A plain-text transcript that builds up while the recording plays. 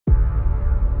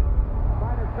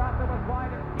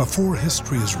Before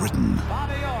history is written,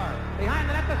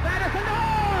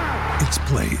 it's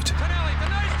played.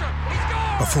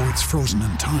 Before it's frozen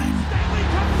in time,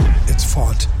 it's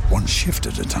fought one shift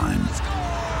at a time.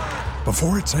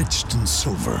 Before it's etched in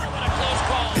silver,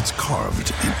 it's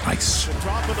carved in ice.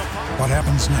 What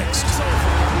happens next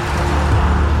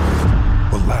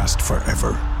will last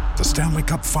forever. The Stanley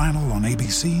Cup Final on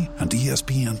ABC and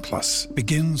ESPN Plus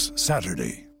begins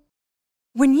Saturday.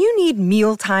 When you need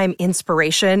mealtime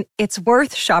inspiration, it's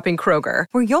worth shopping Kroger,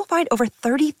 where you'll find over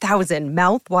 30,000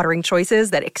 mouth-watering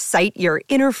choices that excite your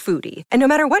inner foodie. And no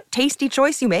matter what tasty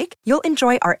choice you make, you'll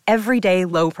enjoy our everyday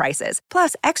low prices,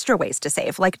 plus extra ways to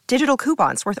save, like digital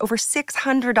coupons worth over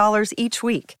 $600 each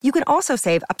week. You can also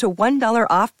save up to $1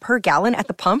 off per gallon at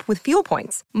the pump with fuel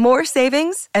points. More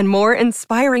savings and more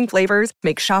inspiring flavors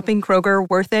make shopping Kroger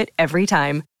worth it every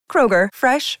time. Kroger,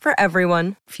 fresh for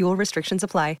everyone. Fuel restrictions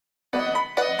apply.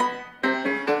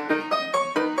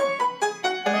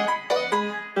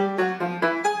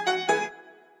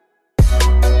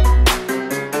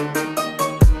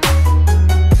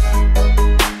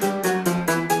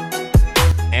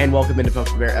 And welcome into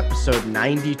Folks Bear episode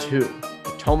 92,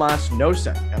 the Tomas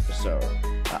Nosek episode.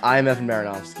 I'm Evan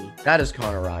Marinovsky. That is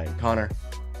Connor Ryan. Connor,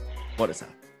 what is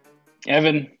that?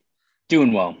 Evan,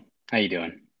 doing well. How you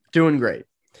doing? Doing great.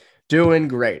 Doing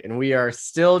great. And we are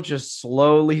still just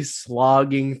slowly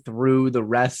slogging through the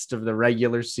rest of the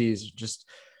regular season.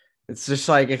 It's just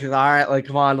like, all right, like,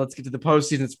 come on, let's get to the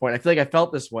postseason at this point. I feel like I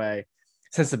felt this way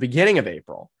since the beginning of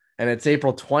April. And it's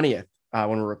April 20th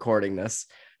when we're recording this.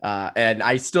 And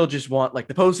I still just want like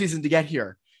the postseason to get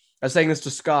here. I was saying this to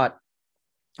Scott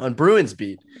on Bruins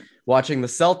Beat, watching the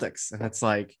Celtics. And it's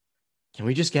like, can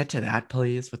we just get to that,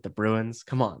 please, with the Bruins?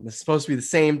 Come on. This is supposed to be the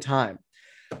same time.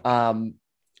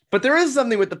 But there is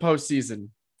something with the postseason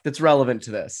that's relevant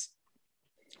to this.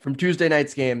 From Tuesday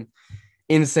night's game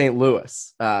in St.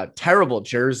 Louis, terrible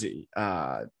jersey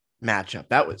matchup.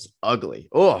 That was ugly.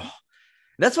 Oh,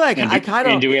 that's why I kind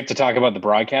of. And do we have to talk about the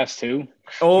broadcast too?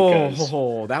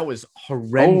 Oh, that was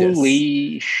horrendous.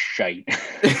 Holy shite.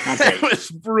 That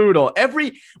was brutal.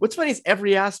 What's funny is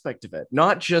every aspect of it,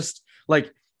 not just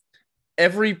like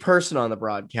every person on the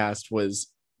broadcast was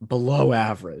below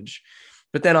average,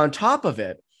 but then on top of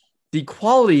it, the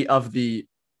quality of the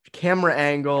camera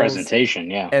angles, presentation,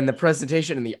 and the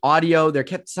presentation and the audio,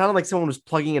 sounded like someone was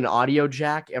plugging in an audio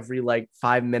jack every like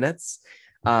 5 minutes.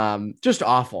 Just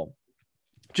awful.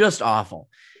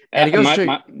 And it goes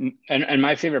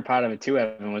my favorite part of it too,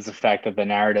 Evan, was the fact that the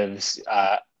narratives,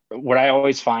 what I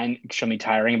always find extremely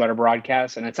tiring about a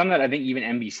broadcast, and it's something that I think even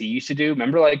NBC used to do.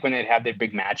 Remember, like when they'd have their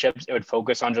big matchups, it would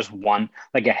focus on just one,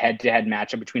 like a head-to-head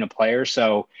matchup between a player.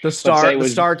 So the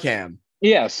star cam.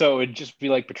 Yeah, so it'd just be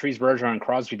like Patrice Bergeron and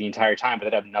Crosby the entire time, but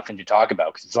they'd have nothing to talk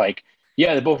about because it's like,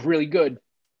 yeah, they're both really good.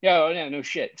 Yeah, no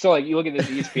shit. So like you look at the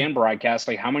ESPN broadcast,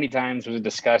 like how many times was it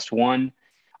discussed? One,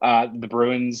 the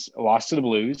Bruins lost to the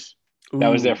Blues. That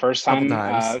was their first time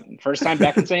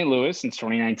back in St. Louis since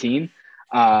 2019.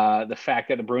 The fact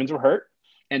that the Bruins were hurt,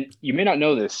 and you may not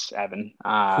know this, Evan.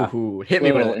 Hit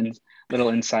me with it. Little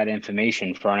inside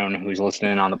information for anyone who's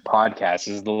listening on the podcast. This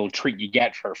is the little treat you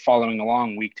get for following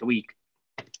along week to week.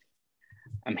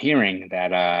 I'm hearing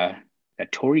that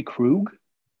Torrey Krug,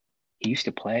 he used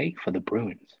to play for the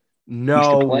Bruins.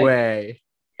 No way.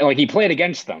 Like he played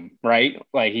against them, right?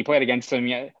 Like he played against them,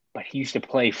 yeah, but he used to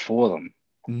play for them.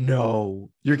 No,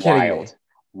 you're kidding me.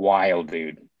 Wild,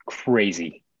 dude.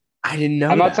 Crazy. I didn't know.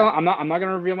 I'm not going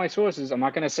to reveal my sources. I'm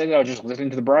not going to say that I was just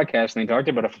listening to the broadcast and they talked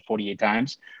about it for 48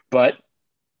 times, but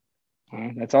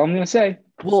that's all I'm going to say.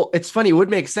 Well, it's funny. It would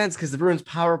make sense because the Bruins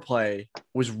power play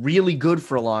was really good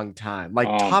for a long time, like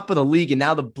top of the league. And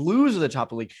now the Blues are the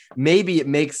top of the league. Maybe it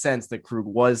makes sense that Krug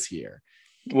was here.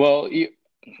 Well,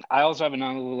 I also have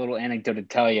another little anecdote to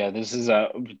tell you. This is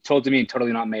told to me,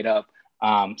 totally not made up.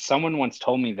 Someone once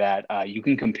told me that you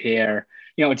can compare,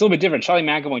 it's a little bit different. Charlie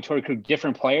McAvoy and Torrey Krug,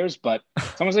 different players, but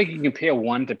it's almost like you can compare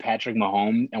one to Patrick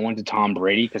Mahomes and one to Tom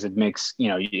Brady because it makes,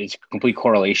 it's a complete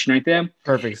correlation right there.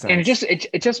 Perfect sense. And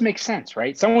it just makes sense,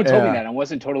 right? Someone told me that and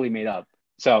wasn't totally made up.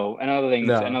 So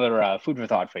another food for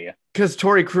thought for you. Because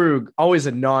Torrey Krug, always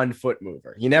a non-foot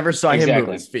mover. You never saw him move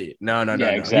his feet. No.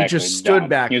 Exactly. He just stood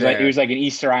back there. He was like an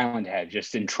Easter Island head,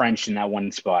 just entrenched in that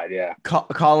one spot. Yeah.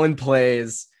 Calling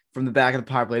plays from the back of the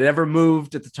power play. Never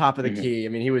moved at the top of the key. I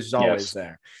mean, he was always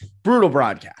there. Brutal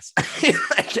broadcast.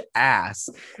 Like ass.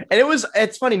 And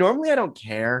it's funny. Normally I don't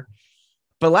care.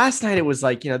 But last night it was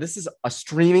like, this is a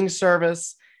streaming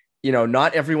service.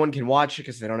 Not everyone can watch it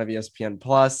because they don't have ESPN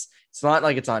Plus. It's not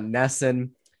like it's on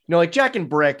Nessun. Like Jack and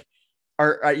Brick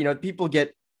are people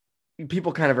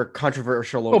kind of are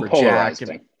controversial over Jack.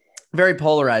 very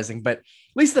polarizing, but at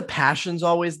least the passion's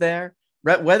always there.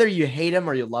 Right? Whether you hate him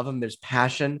or you love him, there's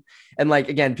passion. And like,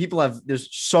 again, there's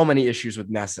so many issues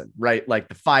with NESN, right? Like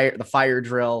the fire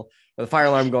drill, or the fire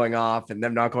alarm going off and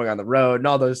them not going on the road and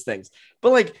all those things.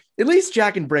 But like, at least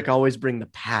Jack and Brick always bring the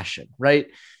passion, right?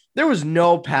 There was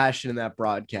no passion in that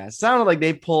broadcast. It sounded like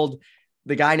they pulled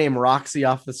the guy named Roxy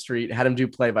off the street, had him do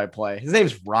play-by-play. His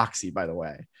name's Roxy, by the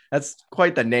way. That's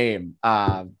quite the name.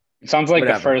 It sounds like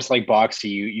whatever. The first like boxer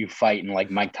you fight in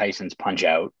like Mike Tyson's Punch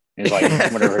Out. Is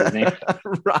like whatever his name.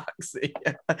 Roxy.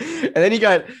 And then you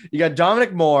got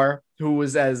Dominic Moore, who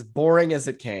was as boring as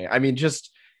it came. I mean,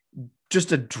 just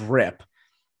a drip.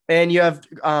 And you have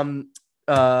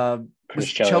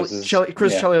Chris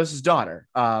Chelios' daughter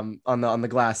on the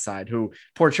glass side, who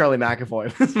poor Charlie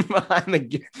McAvoy was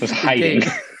behind was hiding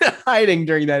hiding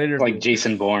during that interview. Like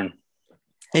Jason Bourne.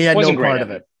 He had no part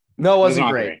of it. No, it wasn't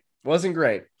great. Wasn't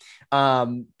great.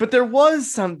 But there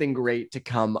was something great to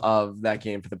come of that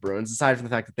game for the Bruins, aside from the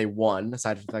fact that they won,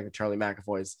 aside from the fact that Charlie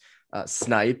McAvoy's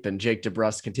snipe and Jake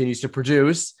DeBrusk continues to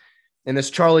produce. And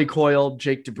this Charlie Coyle,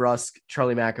 Jake DeBrusk,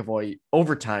 Charlie McAvoy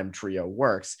overtime trio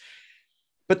works.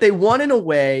 But they won in a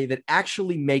way that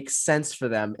actually makes sense for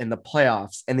them in the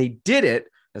playoffs. And they did it,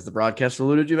 as the broadcast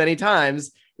alluded to many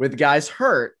times, with guys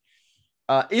hurt.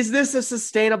 Is this a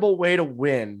sustainable way to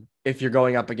win if you're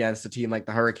going up against a team like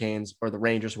the Hurricanes or the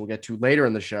Rangers, we'll get to later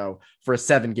in the show, for a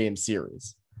 7-game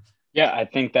series? Yeah, I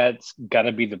think that's got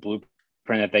to be the blueprint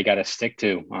that they got to stick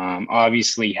to.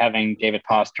 Obviously, having David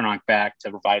Pastrnak back to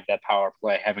provide that power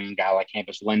play, having a guy like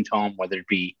Hampus Lindholm, whether it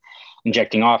be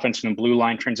injecting offense in a blue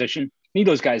line transition, need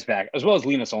those guys back, as well as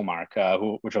Linus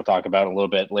Ullmark, which we'll talk about a little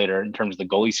bit later in terms of the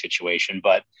goalie situation.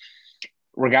 But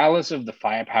regardless of the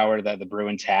firepower that the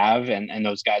Bruins have, and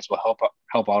those guys will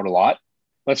help out a lot,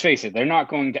 let's face it, they're not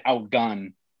going to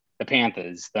outgun the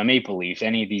Panthers, the Maple Leafs,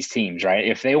 any of these teams, right?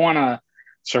 If they want to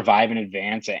survive in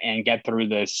advance and get through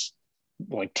this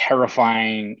like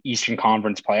terrifying Eastern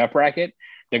Conference playoff bracket,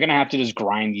 they're going to have to just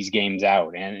grind these games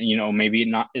out. And, maybe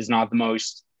it is not the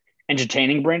most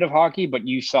entertaining brand of hockey, but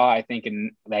you saw, I think,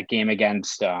 in that game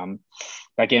against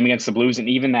the Blues, and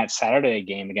even that Saturday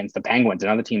game against the Penguins,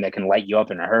 another team that can light you up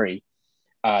in a hurry,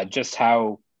 just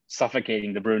how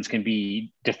suffocating the Bruins can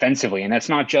be defensively. And that's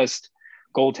not just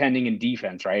goaltending and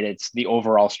defense, right? It's the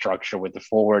overall structure with the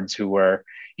forwards who were,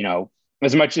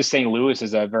 as much as St. Louis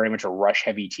is a very much a rush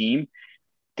heavy team,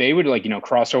 they would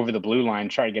cross over the blue line,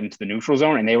 try to get into the neutral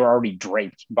zone, and they were already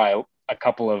draped by a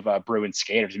couple of Bruins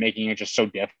skaters, making it just so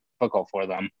difficult for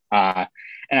them. And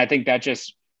I think that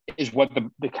just is what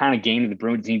the kind of game the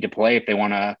Bruins need to play if they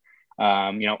want to,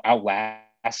 outlast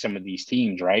some of these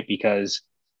teams, right? Because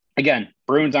again,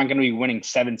 Bruins aren't going to be winning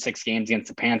 7-6 games against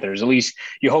the Panthers. At least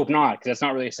you hope not, because that's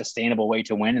not really a sustainable way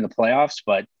to win in the playoffs.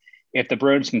 But if the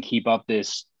Bruins can keep up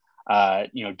this,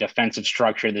 defensive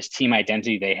structure, this team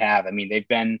identity they have, I mean, they've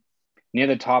been near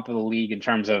the top of the league in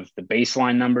terms of the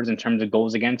baseline numbers, in terms of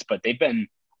goals against, but they've been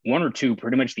 1 or 2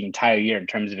 pretty much the entire year in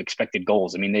terms of expected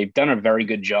goals. I mean, they've done a very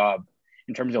good job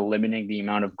in terms of limiting the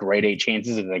amount of grade A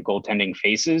chances that their goaltending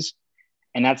faces.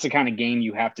 And that's the kind of game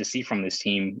you have to see from this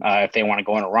team if they want to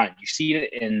go on a run. You see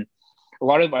it in a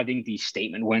lot of, I think, these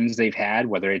statement wins they've had,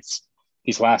 whether it's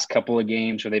these last couple of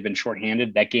games where they've been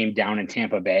shorthanded, that game down in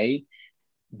Tampa Bay.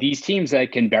 These teams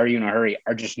that can bury you in a hurry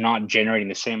are just not generating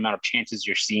the same amount of chances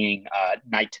you're seeing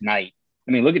night to night.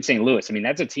 I mean, look at St. Louis. I mean,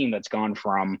 that's a team that's gone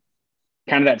from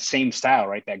kind of that same style,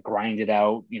 right? That grinded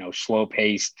out, slow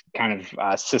paced kind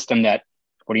of system that,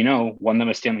 won them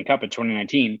a Stanley Cup in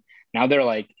 2019. Now they're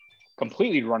like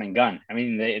completely run and gun. I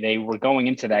mean, they were going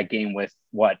into that game with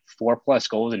 4+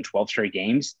 goals in 12 straight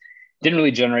games. Didn't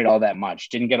really generate all that much.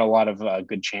 Didn't get a lot of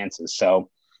good chances. So,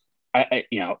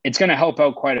 it's going to help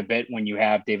out quite a bit when you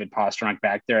have David Pastrnak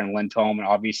back there and Lindholm, and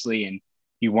obviously, and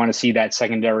you want to see that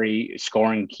secondary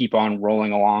scoring keep on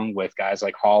rolling along with guys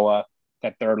like Haula,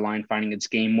 that third line finding its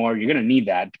game more. You're going to need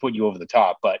that to put you over the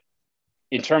top. But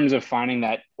in terms of finding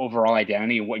that overall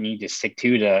identity and what you need to stick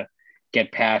to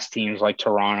get past teams like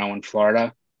Toronto and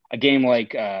Florida, a game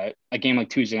like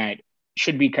Tuesday night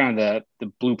should be kind of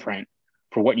the blueprint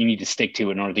for what you need to stick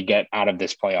to in order to get out of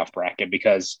this playoff bracket,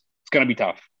 because it's going to be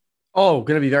tough. Oh,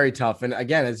 going to be very tough. And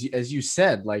again, as you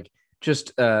said, like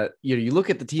just you look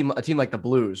at a team like the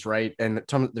Blues, right? And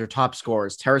their top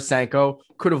scorers, Tarasenko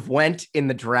could have went in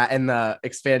the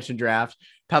expansion draft.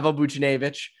 Pavel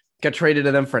Buchnevich got traded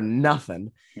to them for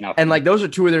nothing. And like those are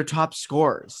 2 of their top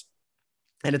scorers.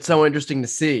 And it's so interesting to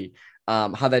see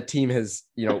how that team has,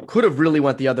 could have really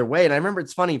went the other way. And I remember,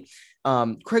 it's funny,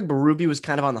 Craig Berube was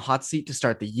kind of on the hot seat to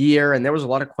start the year, and there was a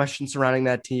lot of questions surrounding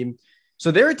that team.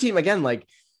 So they're a team, again, like,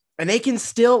 And they can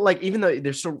still, like, even though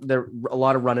there's a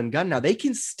lot of run and gun now, they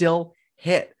can still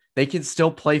hit. They can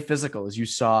still play physical, as you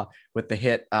saw with the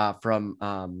hit from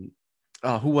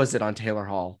who was it on Taylor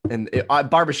Hall and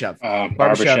Barbashev.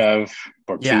 Barbashev,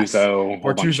 Bortuzzo, yes.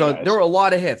 Bortuzzo. There were a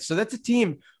lot of hits. So that's a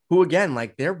team who, again,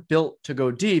 like, they're built to go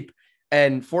deep.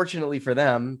 And fortunately for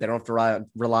them, they don't have to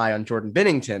rely on Jordan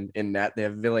Binnington in net. They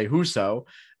have Ville Husso.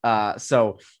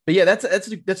 But yeah,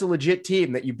 that's a legit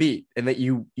team that you beat and that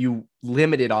you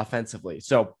limited offensively.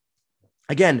 So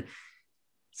again,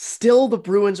 still the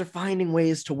Bruins are finding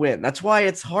ways to win. That's why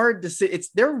it's hard to say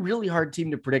they're a really hard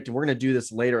team to predict. And we're going to do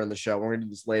this later in the show. We're going to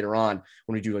do this later on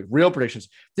when we do like real predictions.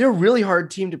 They're a really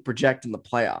hard team to project in the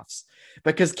playoffs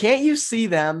because can't you see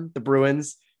them, the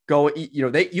Bruins, go,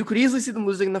 you could easily see them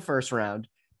losing in the first round,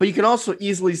 but you can also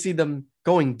easily see them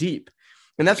going deep.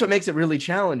 And that's what makes it really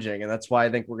challenging. And that's why I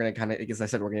think we're going to kind of, as I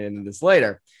said, we're going to get into this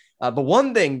later. But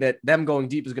one thing that them going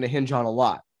deep is going to hinge on a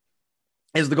lot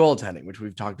is the goaltending, which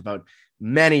we've talked about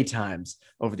many times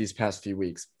over these past few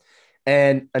weeks.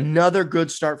 And another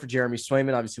good start for Jeremy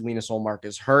Swayman. Obviously, Linus Ullmark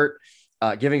is hurt,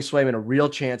 giving Swayman a real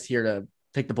chance here to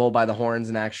take the bull by the horns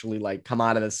and actually like come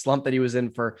out of the slump that he was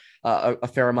in for a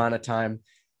fair amount of time.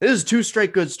 This is 2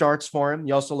 straight good starts for him.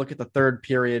 You also look at the third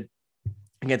period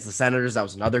against the Senators. That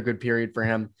was another good period for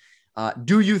him.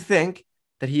 Do you think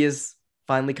that he is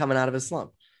finally coming out of his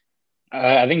slump?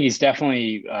 I think he's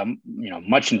definitely,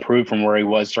 much improved from where he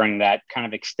was during that kind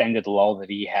of extended lull that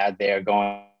he had there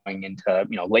going into,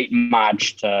 late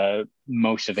March to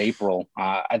most of April.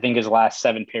 I think his last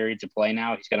 7 periods of play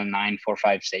now, he's got a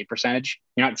 .945 save percentage.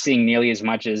 You're not seeing nearly as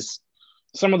much as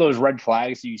some of those red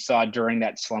flags you saw during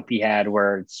that slump he had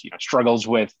where it's, struggles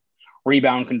with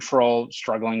rebound control,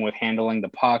 struggling with handling the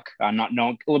puck, not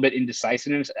knowing, a little bit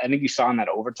indecisiveness. I think you saw in that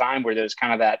overtime where there's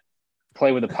kind of that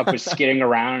play where the puck was skidding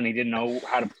around and he didn't know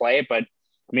how to play it, but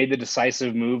made the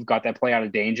decisive move, got that play out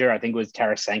of danger. I think it was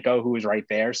Tarasenko who was right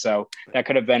there. So that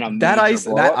could have been that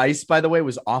ice, by the way,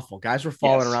 was awful. Guys were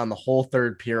falling around the whole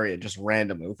third period, just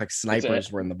randomly. It looked like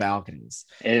snipers were in the balconies.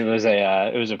 It was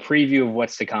a preview of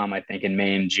what's to come, I think, in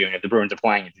May and June, if the Bruins are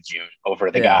playing into June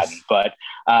over the Garden. But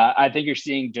I think you're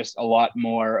seeing just a lot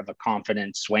more of a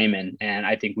confident Swayman. And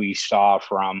I think we saw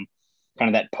from kind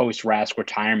of that post-Rask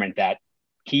retirement, that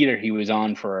heater he was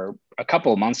on for a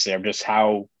couple of months there, just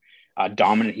how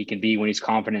dominant he can be when he's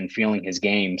confident in feeling his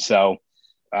game. So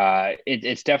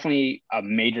it's definitely a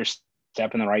major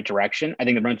step in the right direction. I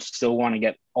think the Bruins still want to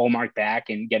get Ullmark back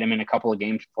and get him in a couple of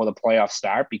games before the playoffs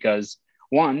start because,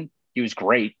 one, he was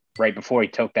great right before he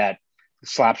took that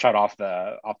slap shot off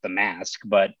the mask.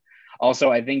 But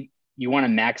also, I think you want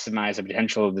to maximize the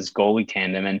potential of this goalie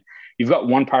tandem. And you've got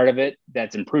one part of it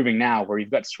that's improving now where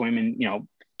you've got Swayman,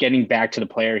 getting back to the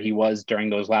player he was during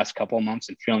those last couple of months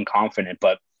and feeling confident.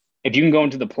 But if you can go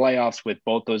into the playoffs with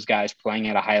both those guys playing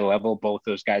at a high level, both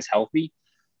those guys healthy,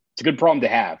 it's a good problem to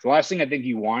have. The last thing I think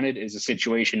you wanted is a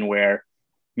situation where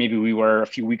maybe we were a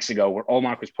few weeks ago where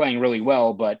Ullmark was playing really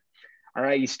well, but all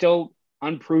right, he's still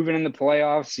unproven in the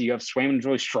playoffs. You have Swayman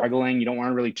really struggling. You don't want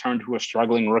to really turn to a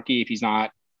struggling rookie if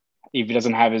he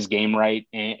doesn't have his game right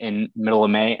in middle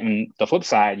of May. And the flip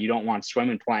side, you don't want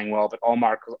Swayman playing well, but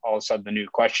Ullmark all of a sudden the new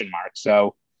question mark.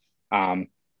 So I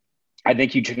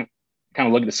think you can kind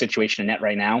of look at the situation in net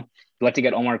right now. You'd like to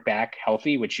get Ullmark back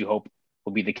healthy, which you hope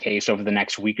will be the case over the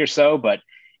next week or so. But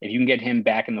if you can get him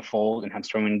back in the fold and have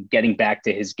Swayman getting back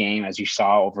to his game, as you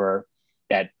saw over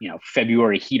that,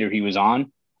 February heater he was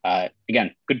on,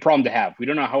 again, good problem to have. We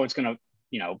don't know how it's going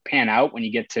to, pan out when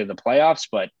you get to the playoffs,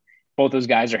 but both those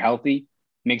guys are healthy.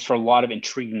 Makes for a lot of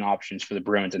intriguing options for the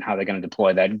Bruins and how they're going to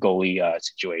deploy that goalie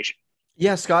situation.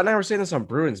 Yeah, Scott and I were saying this on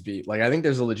Bruins Beat. Like, I think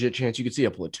there's a legit chance you could see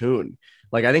a platoon.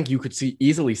 Like, I think you could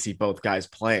easily see both guys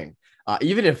playing,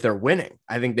 even if they're winning.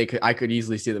 I could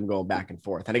easily see them going back and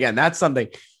forth. And again, that's something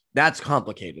that's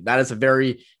complicated. That is a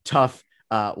very tough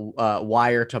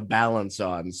wire to balance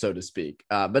on, so to speak.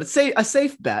 But it's a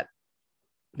safe bet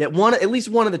that at least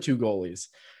one of the two goalies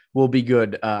will be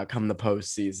good come the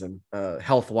postseason,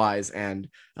 health-wise and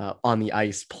on the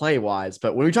ice play-wise.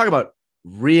 But when we talk about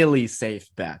really safe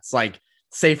bets, like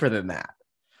safer than that,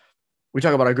 we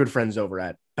talk about our good friends over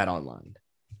at BetOnline.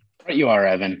 Right you are,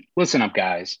 Evan. Listen up,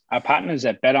 guys. Our partners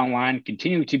at BetOnline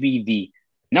continue to be the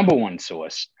number one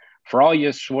source for all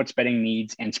your sports betting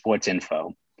needs and sports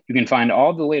info. You can find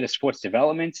all the latest sports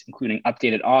developments, including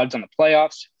updated odds on the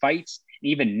playoffs, fights,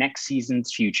 and even next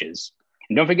season's futures.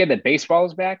 And don't forget that baseball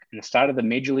is back and the start of the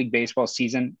Major League Baseball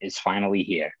season is finally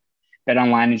here.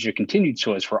 BetOnline is your continued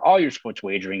source for all your sports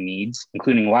wagering needs,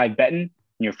 including live betting and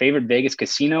your favorite Vegas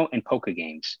casino and poker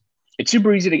games. It's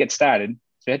super easy to get started.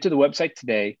 So head to the website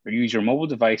today or use your mobile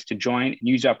device to join and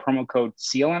use our promo code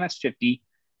CLNS50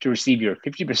 to receive your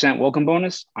 50% welcome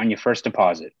bonus on your first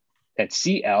deposit. That's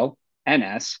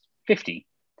CLNS50.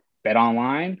 Bet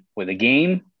online with a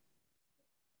game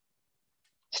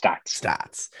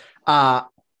Stats.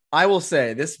 I will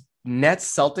say this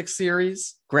Nets Celtics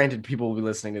series, granted, people will be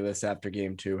listening to this after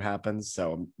game 2 happens,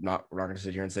 so we're not going to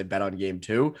sit here and say bet on game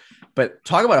 2, but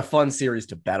talk about a fun series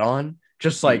to bet on.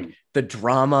 Just like the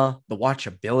drama, the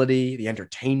watchability, the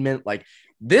entertainment. Like,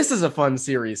 this is a fun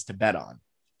series to bet on.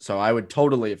 So I would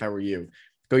totally, if I were you,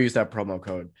 go use that promo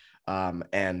code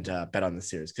and bet on the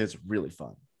series because it's really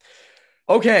fun.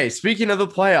 Okay, speaking of the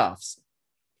playoffs,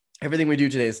 everything we do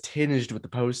today is tinged with the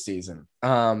postseason.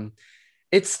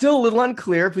 It's still a little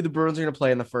unclear who the Bruins are going to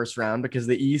play in the first round because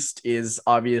the East is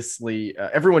obviously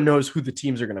everyone knows who the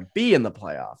teams are going to be in the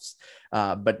playoffs,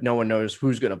 but no one knows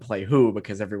who's going to play who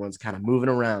because everyone's kind of moving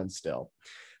around still.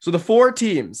 So the 4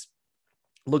 teams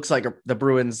looks like the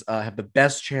Bruins have the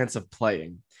best chance of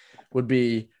playing would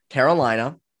be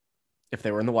Carolina if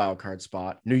they were in the wild card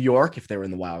spot, New York if they were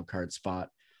in the wild card spot,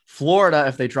 Florida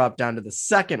if they drop down to the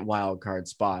second wild card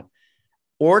spot,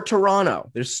 or Toronto.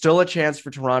 There's still a chance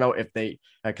for Toronto if they,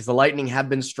 because the Lightning have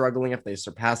been struggling. If they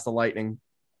surpass the Lightning,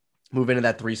 move into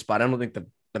that 3 spot. I don't think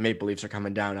the Maple Leafs are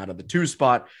coming down out of the 2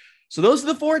 spot. So those are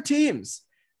the 4 teams.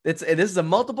 This is a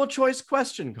multiple choice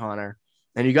question, Connor,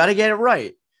 and you got to get it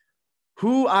right.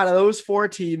 Who out of those 4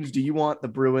 teams do you want the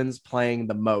Bruins playing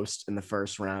the most in the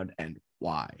first round, and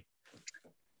why?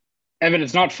 Evan,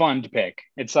 it's not fun to pick.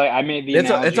 It's like I made the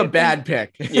analogy. It's a bad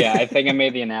pick. Yeah, I think I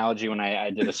made the analogy when I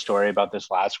did a story about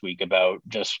this last week about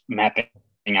just mapping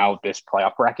out this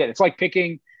playoff bracket. It's like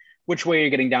picking which way you're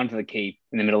getting down to the Cape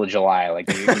in the middle of July. Like,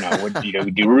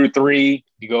 do Route 3? Do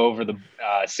you go over the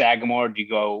Sagamore? Do you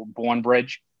go Bourne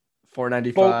Bridge?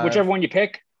 495. Well, whichever one you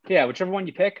pick,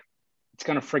 it's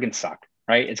going to friggin' suck,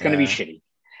 right? It's going to be shitty.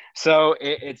 So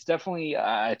it's definitely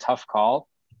a tough call.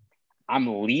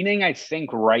 I'm leaning, I think,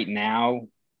 right now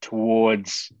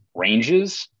towards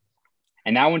Rangers.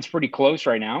 And that one's pretty close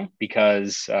right now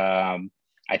because I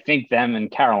think them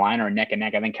and Carolina are neck and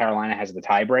neck. I think Carolina has the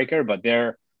tiebreaker, but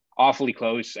they're awfully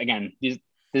close. Again, this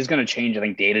is going to change, I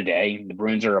think, day to day. The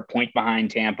Bruins are a point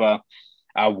behind Tampa.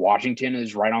 Washington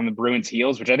is right on the Bruins'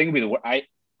 heels, which I think would be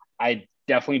I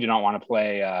definitely do not want to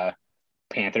play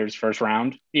Panthers first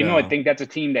round, even though I think that's a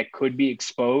team that could be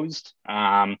exposed.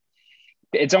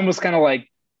 It's almost kind of like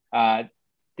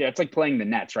it's like playing the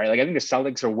Nets, right? Like, I think the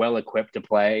Celtics are well equipped to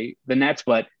play the Nets,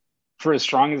 but for as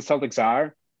strong as the Celtics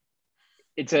are,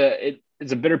 it's a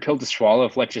bitter pill to swallow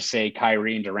if, let's just say,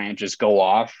 Kyrie and Durant just go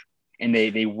off and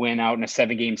they win out in a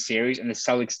 7-game series, and the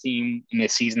Celtics team in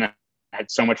this season that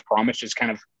had so much promise just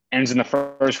kind of ends in the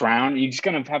first round. You just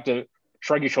kind of have to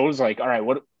shrug your shoulders, like, all right,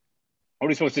 what are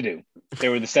we supposed to do? They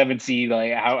were the 7th seed.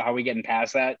 Like, how are we getting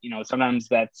past that? Sometimes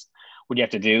that's what you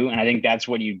have to do. And I think that's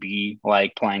what you'd be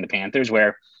like playing the Panthers,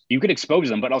 where you could expose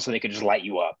them, but also they could just light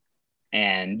you up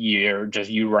and you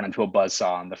run into a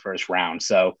buzzsaw in the first round.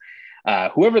 So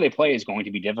whoever they play is going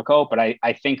to be difficult, but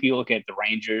I think you look at the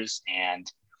Rangers and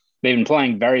they've been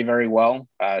playing very, very well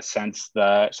since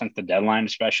the deadline,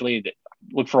 especially.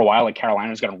 Look, for a while like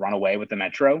Carolina's going to run away with the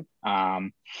Metro.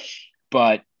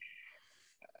 But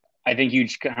I think you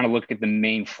just kind of look at the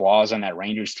main flaws on that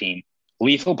Rangers team.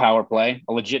 Lethal power play,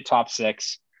 a legit top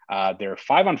 6. Their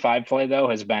 5-on-5 play, though,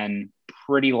 has been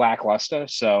pretty lackluster.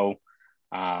 So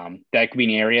that could be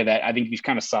an area that I think you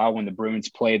kind of saw when the Bruins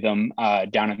played them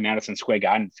down at Madison Square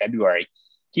Garden in February.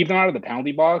 Keep them out of the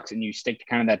penalty box and you stick to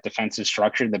kind of that defensive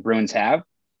structure the Bruins have.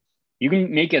 You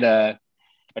can make it a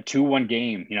 2-1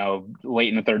 game, late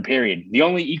in the third period. The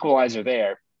only equalizer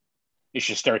there is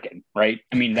Shesterkin, right?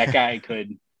 I mean, that guy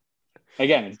could,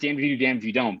 again, it's damned if you do, damned if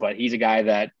you don't, but he's a guy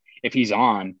that, if he's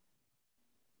on,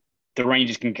 the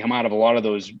Rangers can come out of a lot of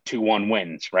those 2-1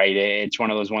 wins, right? It's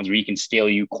one of those ones where he can steal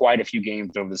you quite a few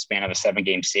games over the span of a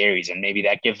 7-game series. And maybe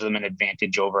that gives them an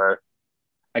advantage over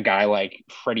a guy like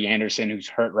Freddie Anderson, who's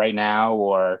hurt right now,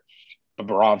 or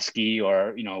Bobrovsky,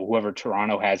 or, whoever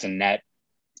Toronto has in net.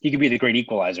 He could be the great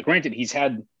equalizer. Granted, he's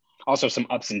had also some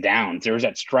ups and downs. There was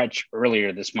that stretch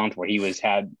earlier this month where he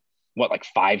had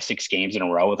 5-6 games in a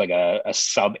row with like a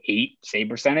sub-8 save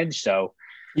percentage. So,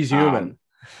 he's human.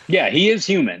 Yeah, he is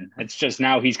human. It's just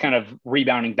now he's kind of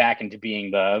rebounding back into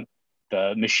being the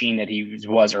machine that he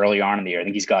was early on in the year. I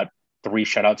think he's got 3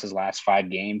 shutouts his last 5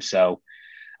 games. So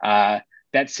that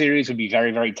series would be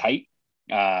very, very tight.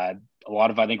 A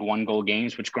lot of, I think, 1-goal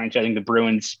games, which granted, I think the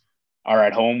Bruins are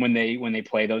at home when they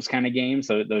play those kind of games,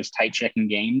 those tight checking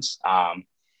games.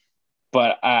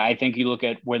 But I think you look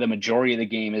at where the majority of the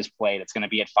game is played, it's going to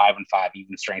be at 5-on-5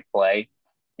 even strength play.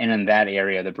 And in that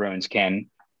area, the Bruins can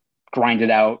grind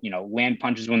it out, land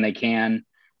punches when they can.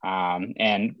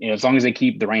 And as long as they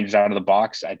keep the Rangers out of the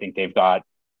box, I think they've got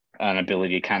an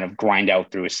ability to kind of grind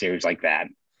out through a series like that.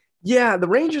 Yeah, the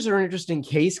Rangers are an interesting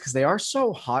case because they are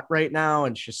so hot right now,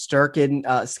 and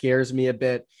Shesterkin scares me a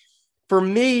bit. For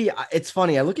me, it's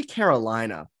funny. I look at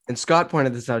Carolina, and Scott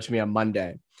pointed this out to me on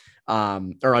Monday,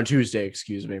 or on Tuesday,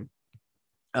 excuse me.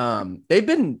 They've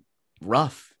been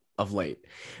rough of late,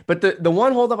 but the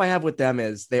one holdup I have with them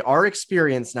is they are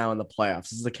experienced now in the playoffs.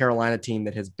 This is a Carolina team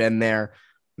that has been there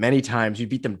many times. You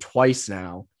beat them twice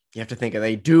now. You have to think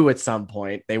they do at some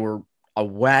point. They were a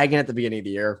wagon at the beginning of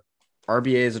the year.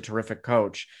 RBA is a terrific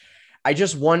coach. I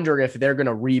just wonder if they're going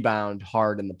to rebound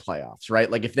hard in the playoffs, right?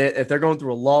 Like if they're going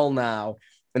through a lull now,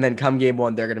 and then come game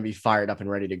one, they're going to be fired up and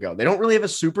ready to go. They don't really have a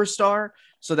superstar,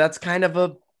 so that's kind of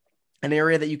an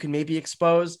area that you can maybe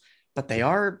expose, but they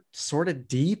are sort of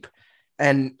deep.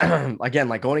 And again,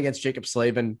 like going against Jacob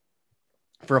Slavin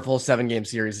for a full 7-game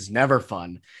series is never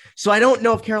fun. So I don't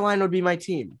know if Carolina would be my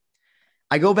team.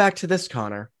 I go back to this,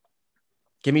 Connor.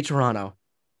 Give me Toronto.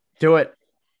 Do it.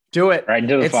 Right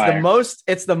into the fire.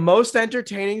 It's the most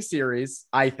entertaining series,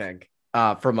 I think,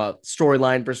 from a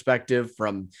storyline perspective.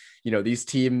 From, these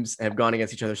teams have gone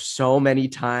against each other so many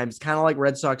times, kind of like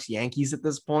Red Sox Yankees at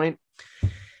this point.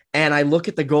 And I look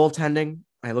at the goaltending,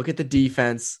 I look at the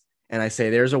defense, and I say,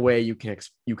 there's a way you can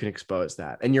expose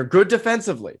that. And you're good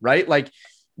defensively, right? Like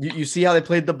you see how they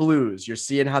played the Blues. You're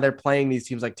seeing how they're playing these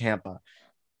teams like Tampa.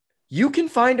 You can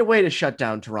find a way to shut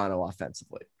down Toronto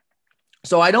offensively.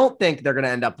 So I don't think they're going to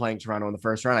end up playing Toronto in the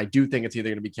first round. I do think it's either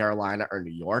going to be Carolina or New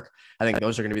York. I think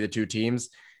those are going to be the two teams.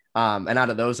 And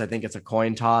out of those, I think it's a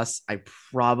coin toss. I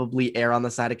probably err on the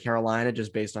side of Carolina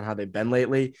just based on how they've been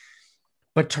lately.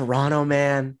 But Toronto,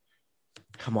 man,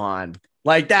 come on.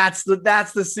 Like that's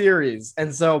the series.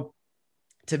 And so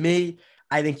to me,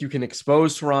 I think you can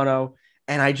expose Toronto.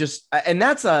 And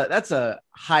that's a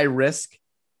high risk,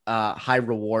 high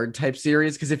reward type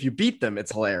series. Because if you beat them,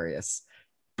 it's hilarious.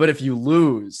 But if you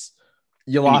lose,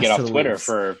 you lost. You get to off the Twitter Leafs.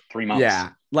 for 3 months. Yeah,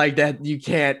 like that. You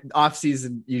can't off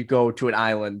season. You go to an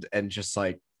island and just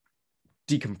like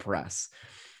decompress,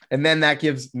 and then that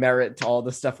gives merit to all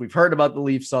the stuff we've heard about the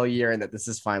Leafs all year, and that this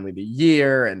is finally the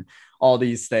year, and all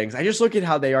these things. I just look at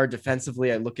how they are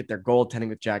defensively. I look at their goaltending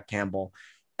with Jack Campbell,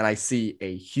 and I see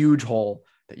a huge hole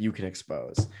that you can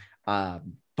expose.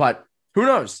 But who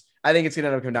knows? I think it's going to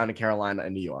end up coming down to Carolina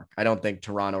and New York. I don't think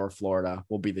Toronto or Florida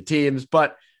will be the teams,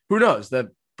 but who knows?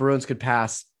 The Bruins could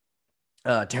pass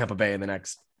Tampa Bay in the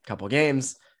next couple of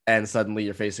games, and suddenly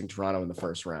you're facing Toronto in the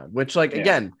first round, which,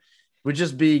 again, would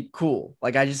just be cool.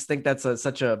 Like, I just think that's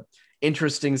such a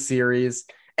interesting series,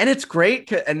 and it's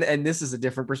great. And this is a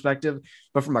different perspective,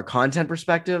 but from a content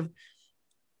perspective,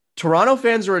 Toronto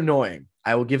fans are annoying.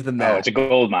 I will give them that. Oh, it's a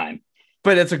gold mine.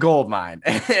 But it's a gold mine,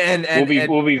 and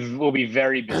we'll be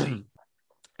very busy.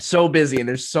 So busy, and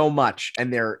there's so much,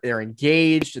 and they're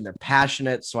engaged and they're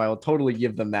passionate. So I will totally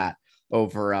give them that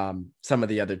over some of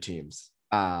the other teams.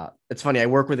 It's funny. I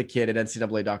work with a kid at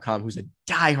NCAA.com who's a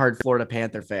diehard Florida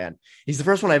Panther fan. He's the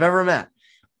first one I've ever met,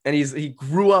 and he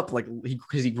grew up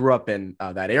because he grew up in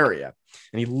that area,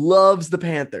 and he loves the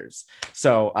Panthers.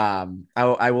 So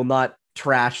I will not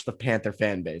trash the Panther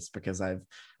fan base because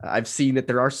I've seen that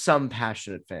there are some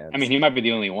passionate fans. I mean, he might be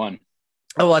the only one.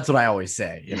 Oh, that's what I always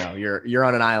say. You're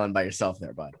on an island by yourself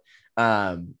there, bud.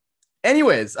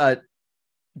 Anyways,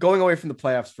 going away from the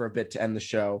playoffs for a bit to end the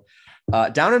show,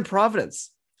 down in Providence,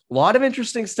 a lot of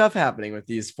interesting stuff happening with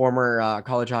these former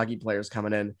college hockey players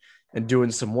coming in and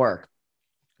doing some work.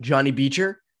 Johnny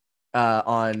Beecher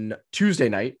on Tuesday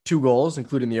night, 2 goals,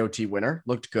 including the OT winner,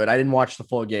 looked good. I didn't watch the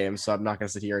full game, so I'm not going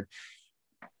to sit here and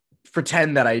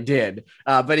pretend that I did,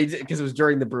 but he did because it was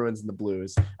during the Bruins and the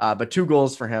Blues. But 2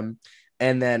 goals for him,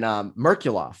 and then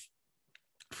Merkulov,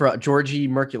 for Georgi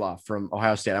Merkulov from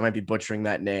Ohio State. I might be butchering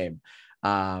that name.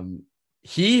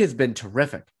 He has been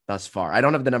terrific thus far. I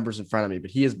don't have the numbers in front of me, but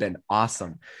he has been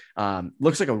awesome.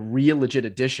 Looks like a real legit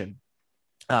addition.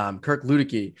 Kirk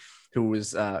Luedeke, who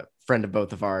was a friend of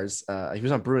both of ours, he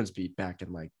was on Bruins beat back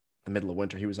in the middle of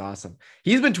winter. He was awesome.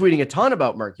 He's been tweeting a ton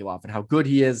about Merkulov and how good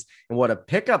he is and what a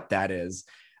pickup that is.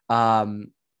 Merkulov's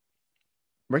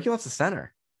a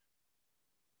center.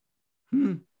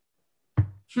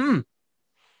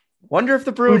 Wonder if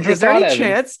the Bruins, is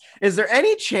there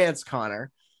any chance,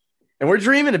 Connor, and we're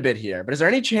dreaming a bit here, but is there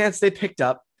any chance they picked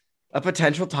up a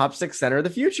potential top 6 center of the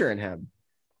future in him?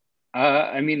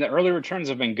 I mean, the early returns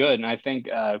have been good. And I think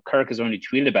Kirk has only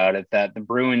tweeted about it, that the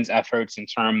Bruins' efforts in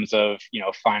terms of,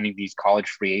 finding these college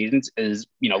free agents is,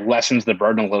 lessens the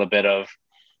burden a little bit of,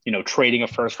 trading a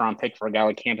first round pick for a guy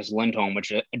like Campus Lindholm,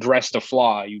 which addressed a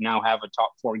flaw. You now have a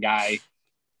top 4 guy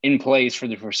in place for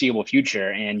the foreseeable future,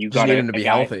 and you've got him to be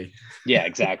guy, healthy. Yeah,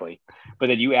 exactly. But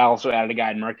then you also added a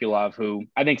guy in Merkulov who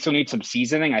I think still needs some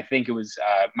seasoning. I think it was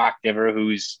Mark Diver,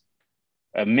 who's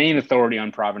a main authority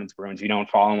on Providence Bruins. If you don't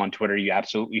follow him on Twitter, you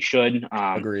absolutely should.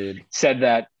 Agreed. Said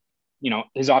that,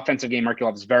 his offensive game,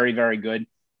 Merkulov, is very, very good.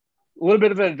 A little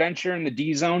bit of an adventure in the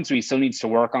D zone, so he still needs to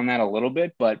work on that a little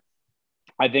bit. But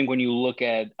I think when you look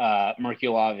at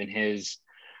Merkulov and his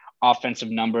offensive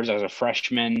numbers as a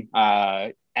freshman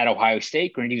at Ohio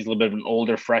State, granted he's a little bit of an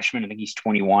older freshman. I think he's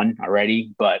 21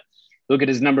 already. But look at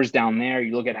his numbers down there.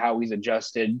 You look at how he's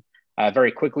adjusted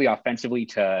very quickly offensively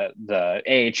to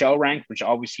the AHL rank, which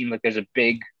always seemed like there's a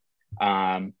big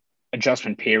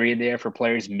adjustment period there for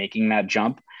players making that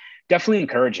jump. Definitely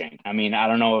encouraging. I mean, I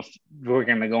don't know if we're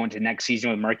going to go into next season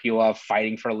with Merkulov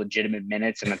fighting for legitimate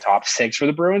minutes in the top 6 for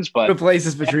the Bruins, but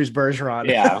replaces Patrice Bergeron.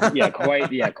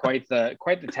 quite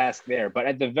the task there. But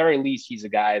at the very least, he's a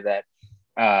guy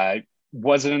that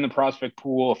wasn't in the prospect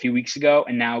pool a few weeks ago,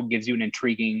 and now gives you an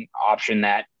intriguing option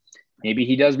that maybe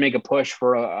he does make a push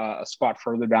for a spot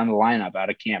further down the lineup out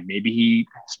of camp. Maybe he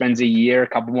spends a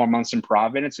couple more months in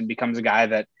Providence and becomes a guy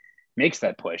that makes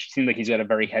that push. It seems like he's got a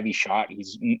very heavy shot.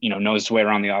 He's, knows his way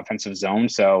around the offensive zone.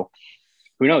 So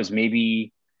who knows,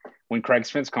 maybe when Craig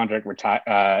Smith's contract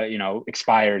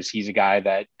expires, he's a guy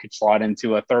that could slot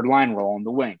into a third line role in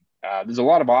the wing. There's a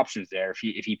lot of options there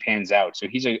if he pans out. So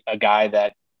he's a guy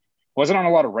that wasn't on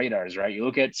a lot of radars, right? You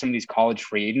look at some of these college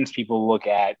free agents, people look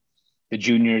at the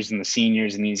juniors and the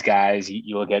seniors and these guys.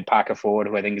 You look at Paca Ford,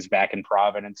 who I think is back in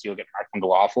Providence. You look at Mark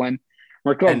McLaughlin.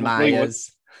 And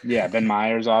Myers. Yeah, Ben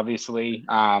Myers, obviously.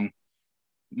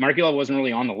 Merkulov wasn't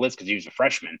really on the list because he was a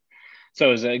freshman. So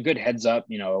it was a good heads up,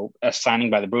 a signing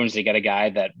by the Bruins to get a guy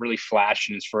that really flashed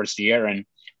in his first year. And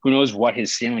who knows what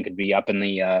his ceiling could be up in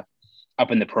the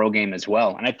pro game as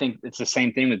well. And I think it's the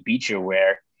same thing with Beecher,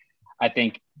 where I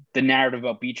think the narrative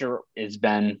about Beecher has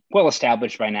been well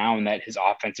established by now, and that his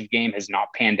offensive game has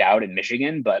not panned out in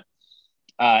Michigan. But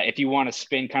if you want to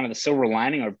spin kind of the silver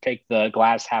lining or take the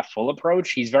glass half full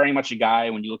approach, he's very much a guy,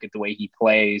 when you look at the way he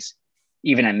plays,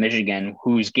 even at Michigan,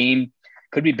 whose game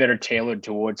could be better tailored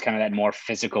towards kind of that more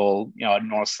physical,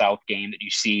 north-south game that you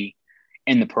see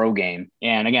in the pro game.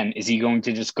 And again, is he going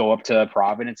to just go up to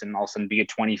Providence and all of a sudden be a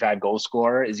 25 goal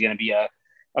scorer? Is he going to be a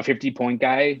 50-point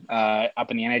guy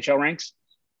up in the NHL ranks?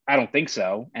 I don't think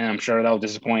so. And I'm sure that'll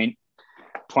disappoint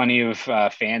plenty of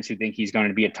fans who think he's going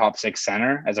to be a top 6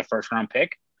 center as a first round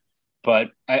pick. But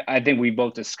I think we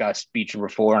both discussed Beecher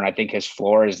before, and I think his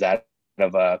floor is that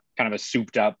of a kind of a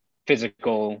souped up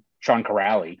physical Sean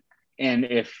Corrali. And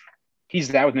if he's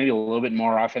that with maybe a little bit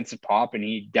more offensive pop, and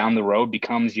he down the road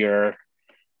becomes your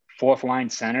 4th line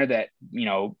center that,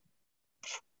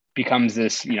 becomes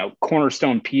this,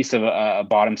 cornerstone piece of a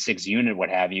bottom 6 unit, what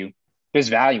have you, there's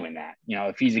value in that.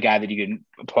 If he's a guy that you can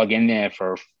plug in there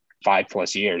for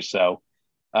 5+ years. So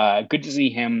good to see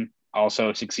him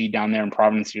also succeed down there in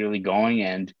Providence, really going.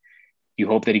 And you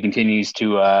hope that he continues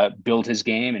to build his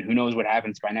game, and who knows what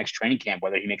happens by next training camp,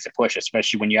 whether he makes a push,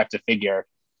 especially when you have to figure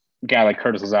a guy like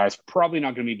Curtis Lazar is probably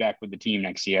not going to be back with the team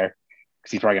next year,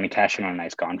 because he's probably going to cash in on a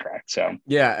nice contract. So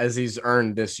yeah, as he's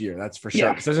earned this year, that's for sure.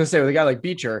 Yeah. Because I was going to say, with a guy like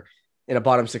Beecher in a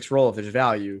bottom 6 role, if there's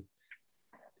value,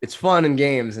 it's fun in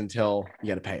games until you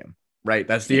got to pay him, right?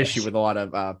 That's the issue with a lot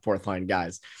of 4th line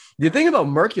guys. The thing about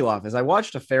Merkulov is I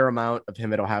watched a fair amount of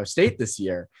him at Ohio State this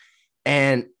year,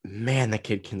 and man, the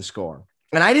kid can score.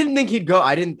 And I didn't think he'd go.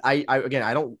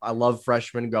 I love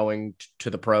freshmen going to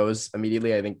the pros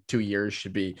immediately. I think 2 years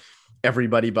should be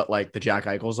everybody but like the Jack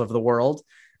Eichels of the world.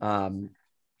 And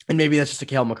maybe that's just a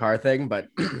Cale Makar thing, but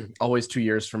always 2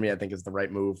 years for me, I think, is the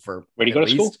right move for where do you go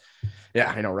to school?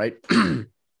 Yeah, I know, right?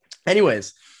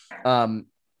 Anyways,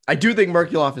 I do think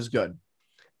Merkulov is good.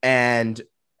 And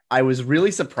I was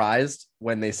really surprised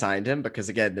when they signed him, because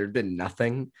again, there'd been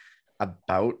nothing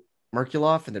about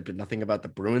Merkulov, and there'd been nothing about the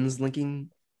Bruins linking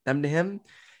them to him.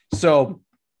 So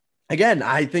again,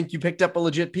 I think you picked up a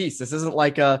legit piece. This isn't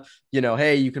like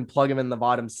hey, you can plug him in the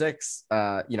bottom 6.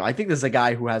 I think this is a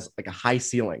guy who has like a high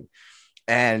ceiling,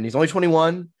 and he's only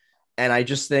 21. And I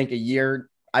just think a year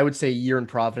in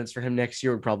Providence for him next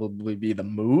year would probably be the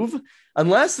move,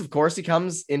 unless of course he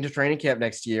comes into training camp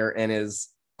next year and is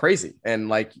crazy and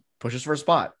like pushes for a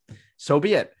spot. So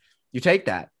be it. You take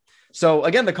that. So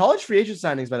again, the college free agent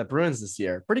signings by the Bruins this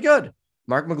year, pretty good.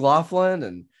 Mark McLaughlin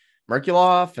and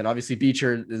Merkulov, and obviously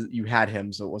Beecher, you had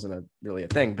him, so it wasn't really a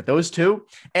thing. But those two,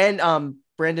 and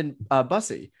Brandon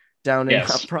Bussey down in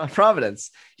Providence,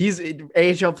 he's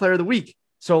AHL Player of the Week.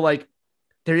 So like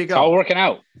There you go. It's all working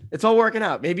out. It's all working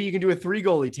out. Maybe you can do a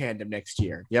 3-goalie tandem next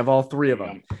year. You have all 3 of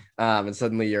them. And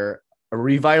suddenly you're a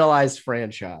revitalized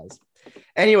franchise.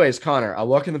 Anyways, Connor,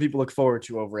 what can the people look forward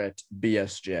to over at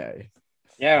BSJ?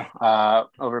 Yeah.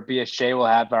 Over at BSJ, we'll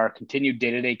have our continued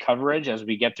day-to-day coverage as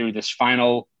we get through this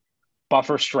final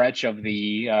buffer stretch of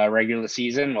the regular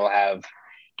season. We'll have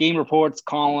game reports,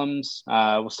 columns.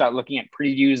 We'll start looking at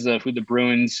previews of who the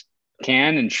Bruins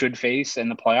can and should face in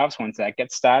the playoffs once that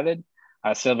gets started.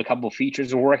 Still have a couple of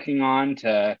features we're working on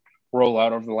to roll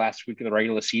out over the last week of the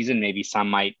regular season. Maybe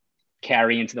some might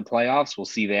carry into the playoffs. We'll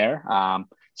see there.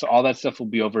 So all that stuff will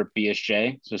be over at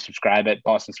BSJ. So subscribe at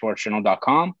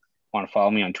bostonsportsjournal.com. Want to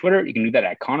follow me on Twitter? You can do that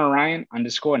at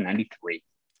ConnorRyan_93.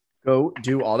 Go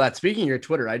do all that. Speaking of your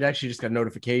Twitter, I actually just got a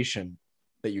notification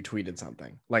that you tweeted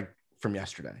something like from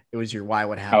yesterday. It was your why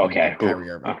would happen. Okay. Kyrie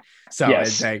Irving. So yes.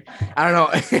 It's like, I don't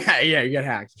know. Yeah, you get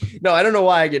hacked. No, I don't know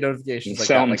why I get notifications like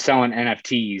that. I'm selling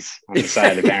NFTs on the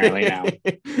side apparently now.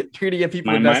 You're gonna get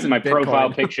people my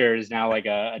profile picture is now like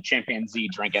a chimpanzee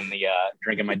drinking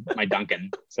my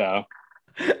Dunkin'. So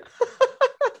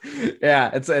yeah,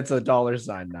 it's a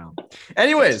 $sign now.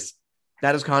 Anyways,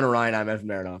 that is Connor Ryan. I'm Evan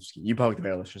Marinofsky. You Poke the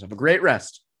Bear listeners. Have a great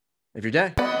rest of your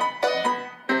day.